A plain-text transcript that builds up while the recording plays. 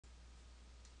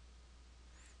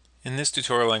In this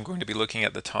tutorial, I'm going to be looking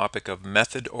at the topic of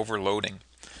method overloading,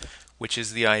 which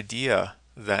is the idea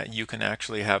that you can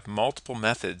actually have multiple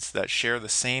methods that share the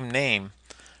same name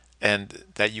and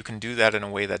that you can do that in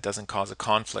a way that doesn't cause a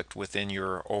conflict within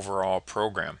your overall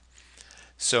program.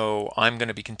 So I'm going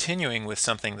to be continuing with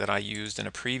something that I used in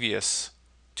a previous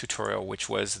tutorial, which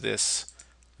was this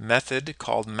method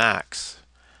called max.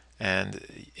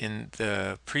 And in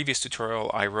the previous tutorial,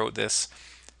 I wrote this.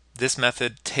 This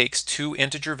method takes two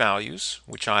integer values,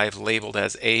 which I've labeled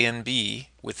as a and b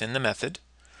within the method.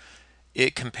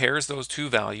 It compares those two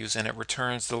values and it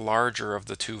returns the larger of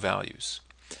the two values.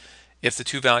 If the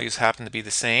two values happen to be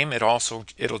the same,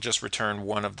 it'll just return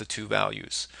one of the two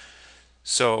values.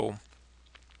 So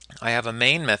I have a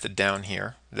main method down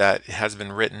here that has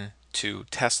been written to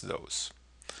test those.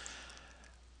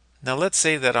 Now let's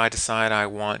say that I decide I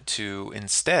want to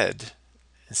instead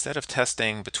of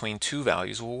testing between two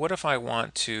values, well, what if I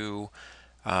want to,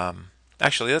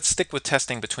 actually, let's stick with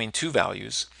testing between two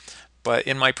values. But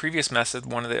in my previous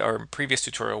method, or previous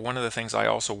tutorial, one of the things I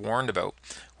also warned about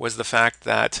was the fact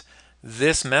that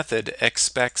this method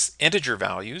expects integer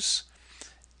values,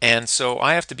 and so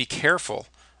I have to be careful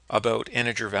about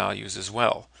integer values as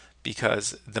well,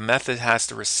 because the method has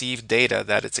to receive data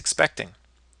that it's expecting.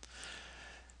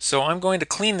 So I'm going to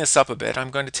clean this up a bit.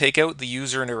 I'm going to take out the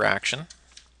user interaction,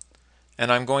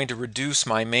 and I'm going to reduce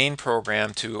my main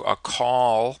program to a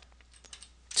call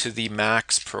to the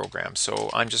max program. So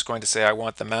I'm just going to say I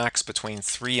want the max between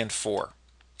 3 and 4.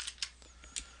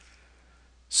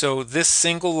 So this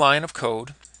single line of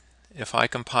code, if I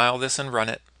compile this and run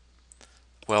it,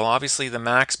 well, obviously the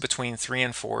max between 3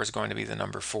 and 4 is going to be the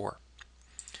number 4.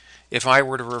 If I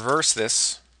were to reverse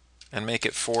this and make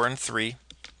it 4 and 3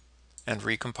 and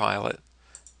recompile it,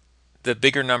 the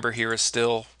bigger number here is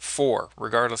still 4,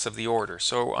 regardless of the order.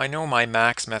 So I know my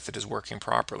max method is working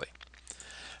properly.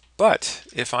 But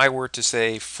if I were to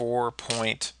say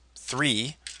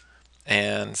 4.3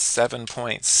 and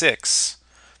 7.6,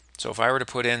 so if I were to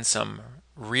put in some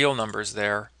real numbers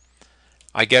there,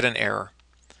 I get an error.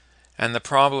 And the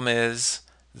problem is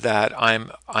that I'm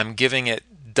giving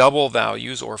it double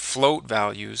values or float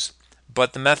values,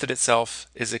 but the method itself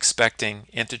is expecting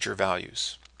integer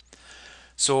values.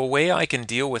 So a way I can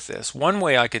deal with this, one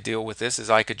way I could deal with this is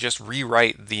I could just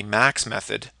rewrite the max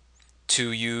method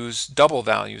to use double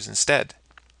values instead.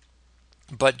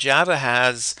 But Java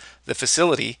has the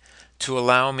facility to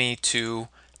allow me to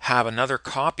have another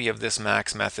copy of this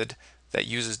max method that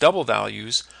uses double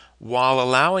values while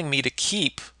allowing me to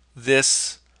keep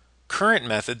this current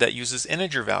method that uses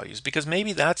integer values, because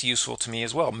maybe that's useful to me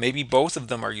as well. Maybe both of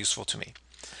them are useful to me.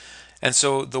 And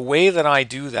so the way that I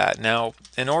do that, now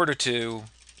in order to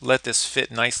let this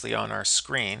fit nicely on our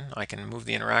screen, I can move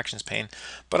the interactions pane,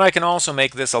 but I can also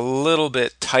make this a little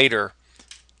bit tighter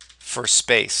for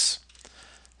space.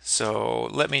 So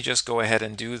let me just go ahead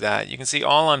and do that. You can see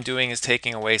all I'm doing is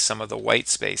taking away some of the white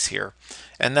space here,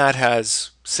 and that has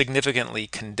significantly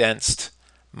condensed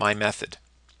my method.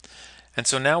 And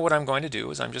so now what I'm going to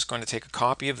do is I'm just going to take a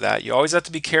copy of that. You always have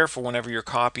to be careful whenever you're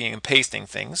copying and pasting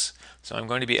things. So I'm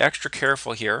going to be extra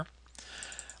careful here.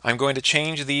 I'm going to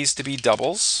change these to be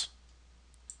doubles.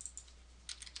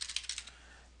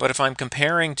 But if I'm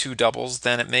comparing two doubles,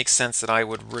 then it makes sense that I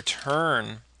would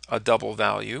return a double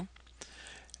value.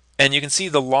 And you can see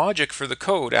the logic for the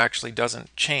code actually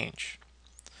doesn't change.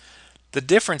 The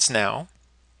difference now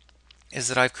is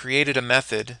that I've created a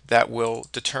method that will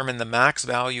determine the max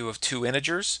value of two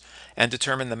integers and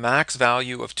determine the max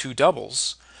value of two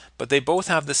doubles, but they both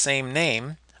have the same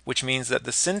name, which means that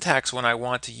the syntax when I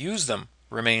want to use them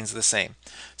remains the same.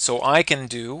 So I can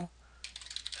do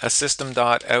a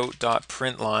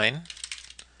system.out.println,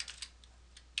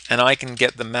 and I can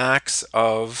get the max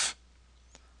of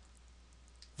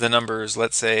the numbers,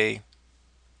 let's say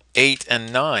 8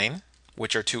 and 9,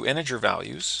 which are two integer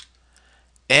values,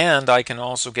 and I can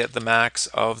also get the max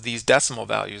of these decimal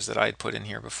values that I had put in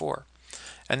here before.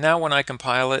 And now when I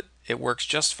compile it, it works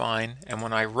just fine, and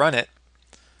when I run it,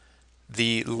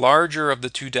 the larger of the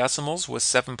two decimals was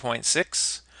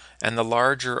 7.6, and the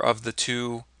larger of the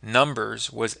two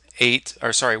numbers was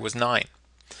 9.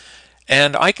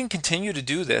 And I can continue to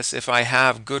do this if I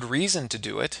have good reason to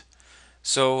do it.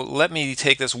 So let me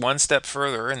take this one step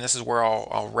further, and this is where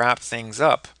I'll wrap things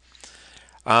up.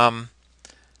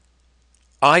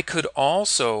 I could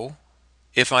also,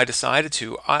 if I decided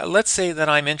to, let's say that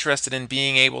I'm interested in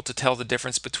being able to tell the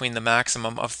difference between the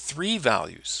maximum of 3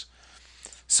 values.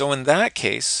 So in that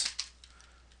case,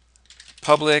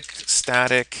 public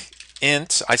static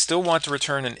int, I still want to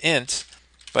return an int,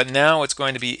 but now it's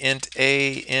going to be int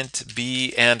a, int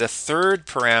b, and a third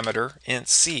parameter, int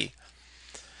c.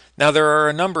 Now there are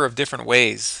a number of different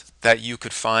ways that you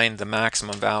could find the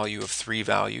maximum value of three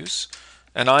values,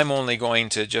 and I'm only going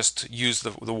to just use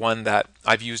the one that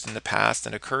I've used in the past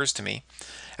and occurs to me.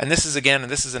 And this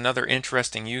is another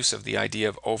interesting use of the idea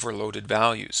of overloaded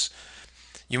values.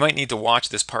 You might need to watch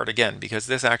this part again because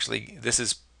this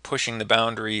is pushing the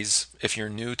boundaries if you're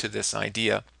new to this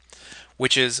idea,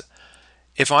 which is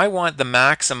if I want the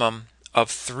maximum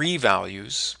of three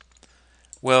values,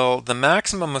 well, the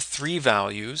maximum of three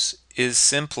values is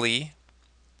simply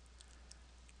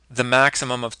the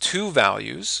maximum of two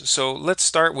values. So let's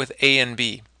start with A and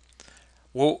B.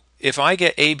 Well, if I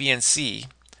get A, B, and C,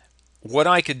 what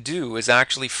I could do is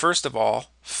actually first of all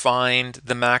find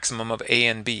the maximum of A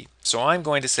and B. So I'm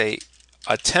going to say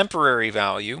a temporary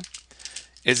value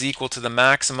is equal to the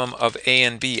maximum of A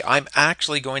and B. I'm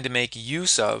actually going to make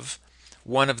use of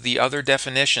one of the other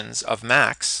definitions of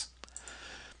max.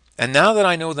 And now that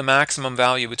I know the maximum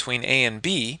value between A and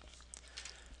B,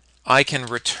 I can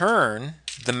return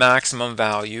the maximum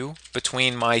value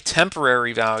between my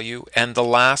temporary value and the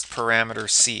last parameter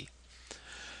C.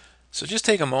 So just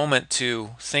take a moment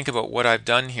to think about what I've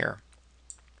done here.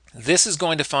 This is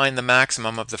going to find the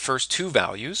maximum of the first two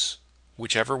values,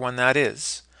 whichever one that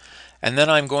is, and then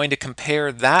I'm going to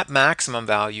compare that maximum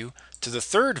value to the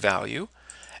third value.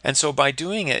 And so by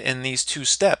doing it in these two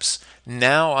steps,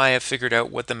 now I have figured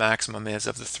out what the maximum is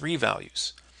of the three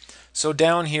values. So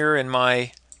down here in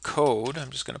my code,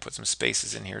 I'm just going to put some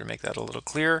spaces in here to make that a little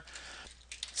clearer.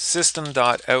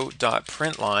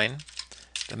 System.out.println,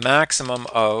 the maximum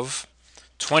of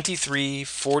 23,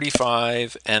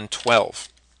 45, and 12.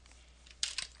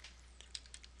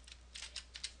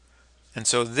 And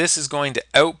so this is going to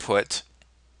output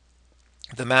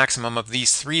the maximum of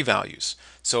these three values.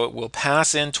 So it will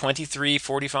pass in 23,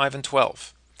 45, and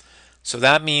 12. So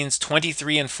that means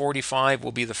 23 and 45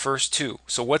 will be the first two.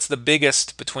 So what's the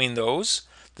biggest between those?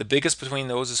 The biggest between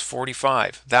those is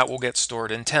 45. That will get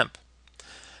stored in temp.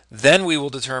 Then we will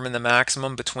determine the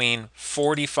maximum between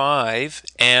 45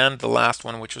 and the last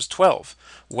one, which was 12.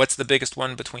 What's the biggest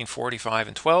one between 45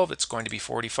 and 12? It's going to be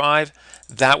 45.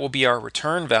 That will be our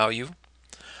return value.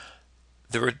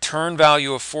 The return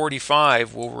value of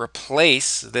 45 will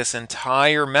replace this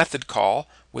entire method call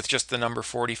with just the number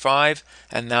 45,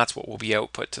 and that's what will be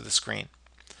output to the screen.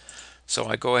 So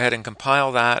I go ahead and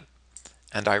compile that,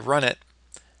 and I run it.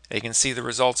 You can see the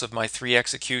results of my three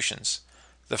executions.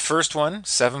 The first one,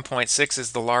 7.6,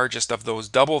 is the largest of those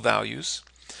double values.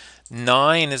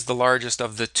 9 is the largest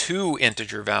of the two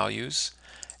integer values,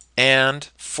 and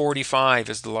 45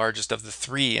 is the largest of the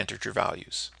three integer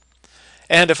values.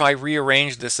 And if I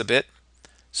rearrange this a bit,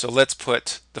 so let's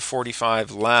put the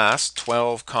 45 last,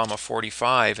 12,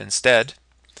 45 instead,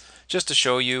 just to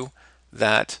show you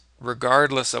that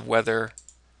regardless of whether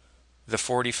the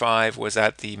 45 was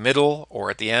at the middle or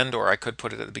at the end, or I could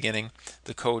put it at the beginning,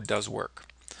 the code does work.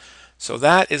 So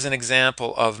that is an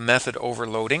example of method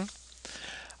overloading.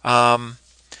 The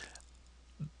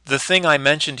thing I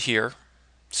mentioned here,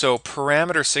 so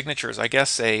parameter signatures, I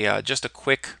guess just a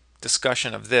quick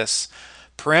discussion of this.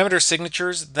 Parameter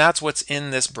signatures, that's what's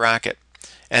in this bracket.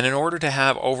 And in order to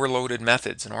have overloaded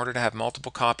methods, in order to have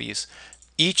multiple copies,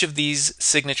 each of these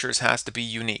signatures has to be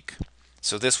unique.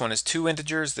 So this one is 2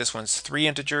 integers, this one's 3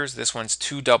 integers, this one's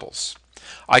 2 doubles.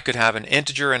 I could have an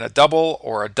integer and a double,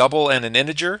 or a double and an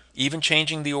integer. Even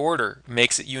changing the order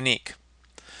makes it unique.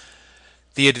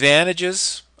 The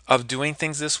advantages of doing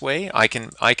things this way, I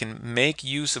can make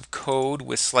use of code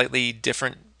with slightly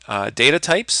different data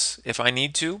types if I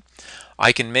need to.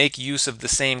 I can make use of the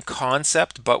same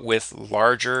concept but with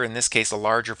larger, in this case a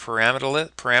larger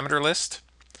parameter list.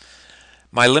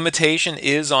 My limitation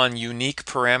is on unique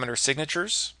parameter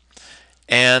signatures.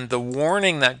 And the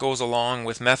warning that goes along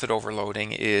with method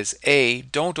overloading is A,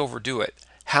 don't overdo it.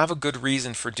 Have a good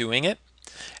reason for doing it.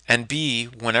 And B,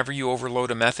 whenever you overload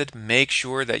a method, make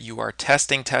sure that you are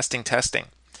testing.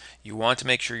 You want to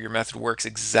make sure your method works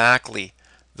exactly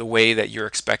the way that you're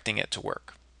expecting it to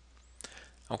work.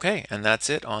 Okay, and that's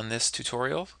it on this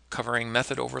tutorial covering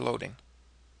method overloading.